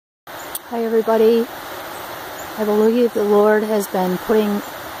Hi everybody. I believe the Lord has been putting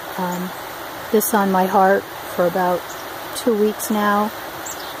this on my heart for about 2 weeks now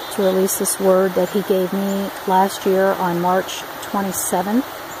to release this word that He gave me last year on March 27th.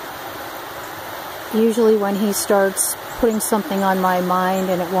 Usually when He starts putting something on my mind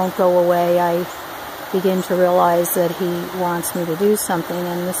and it won't go away, I begin to realize that He wants me to do something,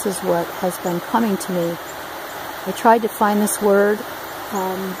 and this is what has been coming to me. I tried to find this word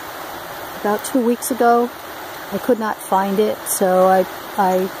about 2 weeks ago. I could not find it, so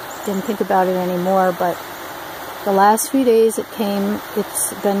I didn't think about it anymore, but the last few days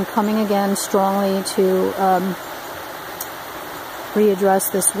it's been coming again strongly to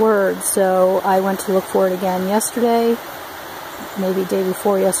readdress this word. So I went to look for it again yesterday, maybe day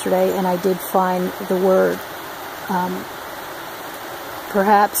before yesterday, and I did find the word.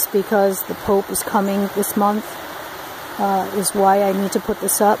 Perhaps because the Pope is coming this month is why I need to put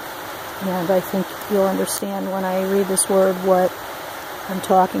this up. And I think you'll understand when I read this word what I'm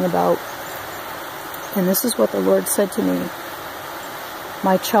talking about. And this is what the Lord said to me.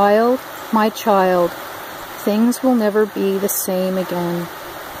 My child, things will never be the same again.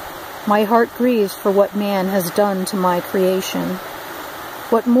 My heart grieves for what man has done to my creation.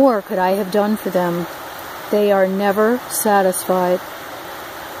 What more could I have done for them? They are never satisfied.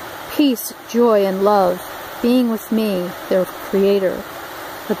 Peace, joy, and love, being with me, their Creator,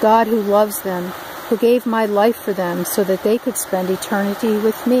 the God who loves them, who gave my life for them so that they could spend eternity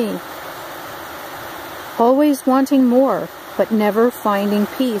with me. Always wanting more, but never finding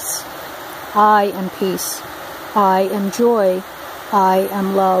peace. I am peace. I am joy. I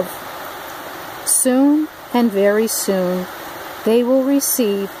am love. Soon, and very soon, they will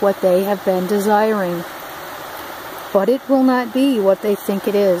receive what they have been desiring. But it will not be what they think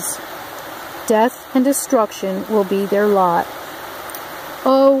it is. Death and destruction will be their lot.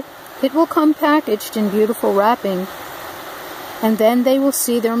 Oh, it will come packaged in beautiful wrapping, and then they will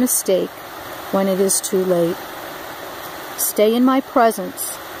see their mistake when it is too late. Stay in my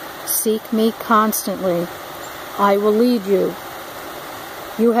presence. Seek me constantly. I will lead you.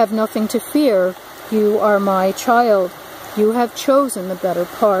 You have nothing to fear. You are my child. You have chosen the better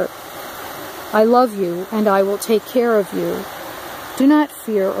part. I love you, and I will take care of you. Do not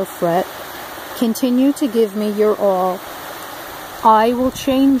fear or fret. Continue to give me your all. I will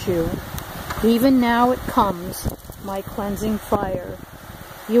change you. Even now it comes, my cleansing fire.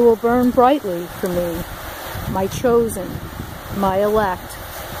 You will burn brightly for me, my chosen, my elect,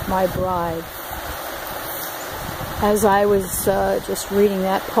 my bride. As I was just reading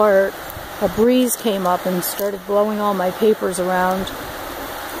that part, a breeze came up and started blowing all my papers around.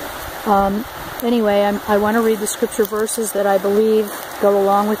 Anyway, I want to read the scripture verses that I believe go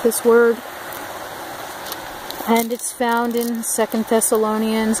along with this word. And it's found in 2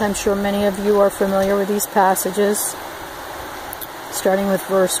 Thessalonians. I'm sure many of you are familiar with these passages, starting with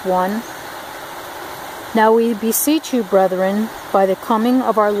verse 1. Now we beseech you, brethren, by the coming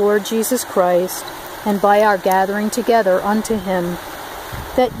of our Lord Jesus Christ, and by our gathering together unto him,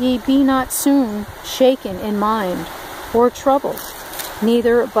 that ye be not soon shaken in mind, or troubled,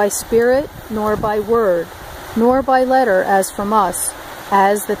 neither by spirit, nor by word, nor by letter as from us,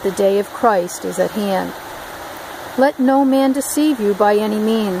 as that the day of Christ is at hand. Let no man deceive you by any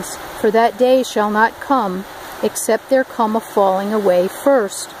means, for that day shall not come, except there come a falling away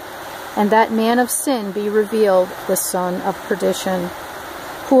first, and that man of sin be revealed, the son of perdition,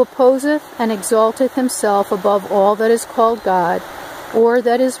 who opposeth and exalteth himself above all that is called God, or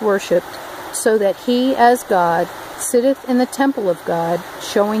that is worshipped, so that he, as God, sitteth in the temple of God,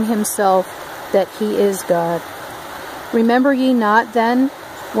 showing himself that he is God. Remember ye not then,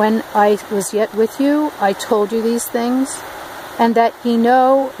 when I was yet with you, I told you these things, and that ye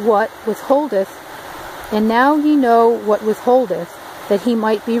know what withholdeth, and now ye know what withholdeth, that he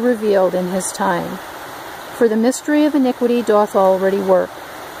might be revealed in his time. For the mystery of iniquity doth already work.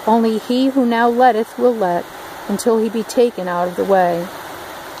 Only he who now letteth will let, until he be taken out of the way.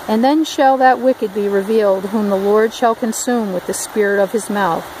 And then shall that wicked be revealed, whom the Lord shall consume with the spirit of his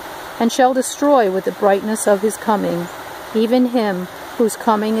mouth, and shall destroy with the brightness of his coming, even him whose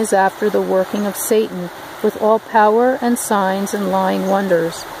coming is after the working of Satan, with all power and signs and lying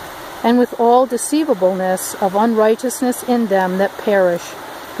wonders, and with all deceivableness of unrighteousness in them that perish,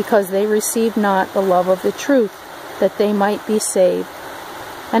 because they receive not the love of the truth, that they might be saved.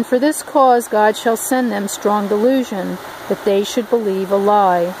 And for this cause God shall send them strong delusion, that they should believe a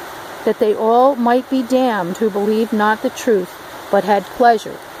lie, that they all might be damned who believed not the truth, but had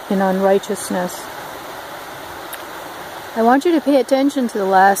pleasure in unrighteousness. I want you to pay attention to the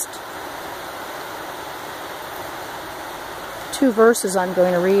last two verses I'm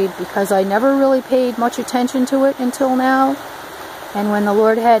going to read because I never really paid much attention to it until now. And when the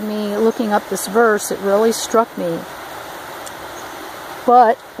Lord had me looking up this verse, it really struck me.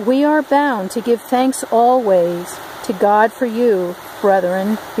 But we are bound to give thanks always to God for you,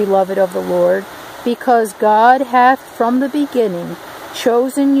 brethren, beloved of the Lord, because God hath from the beginning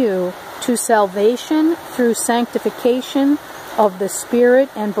chosen you to salvation through sanctification of the Spirit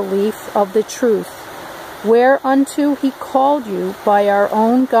and belief of the truth, whereunto he called you by our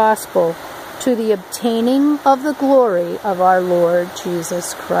own gospel, to the obtaining of the glory of our Lord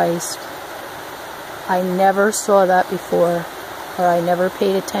Jesus Christ. I never saw that before, or I never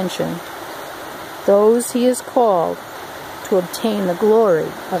paid attention. Those he has called to obtain the glory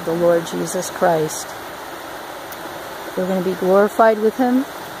of the Lord Jesus Christ. We're going to be glorified with him.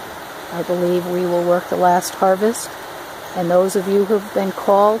 I believe we will work the last harvest. And those of you who have been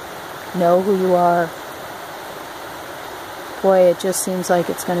called know who you are. Boy, it just seems like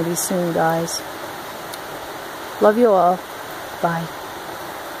it's going to be soon, guys. Love you all. Bye.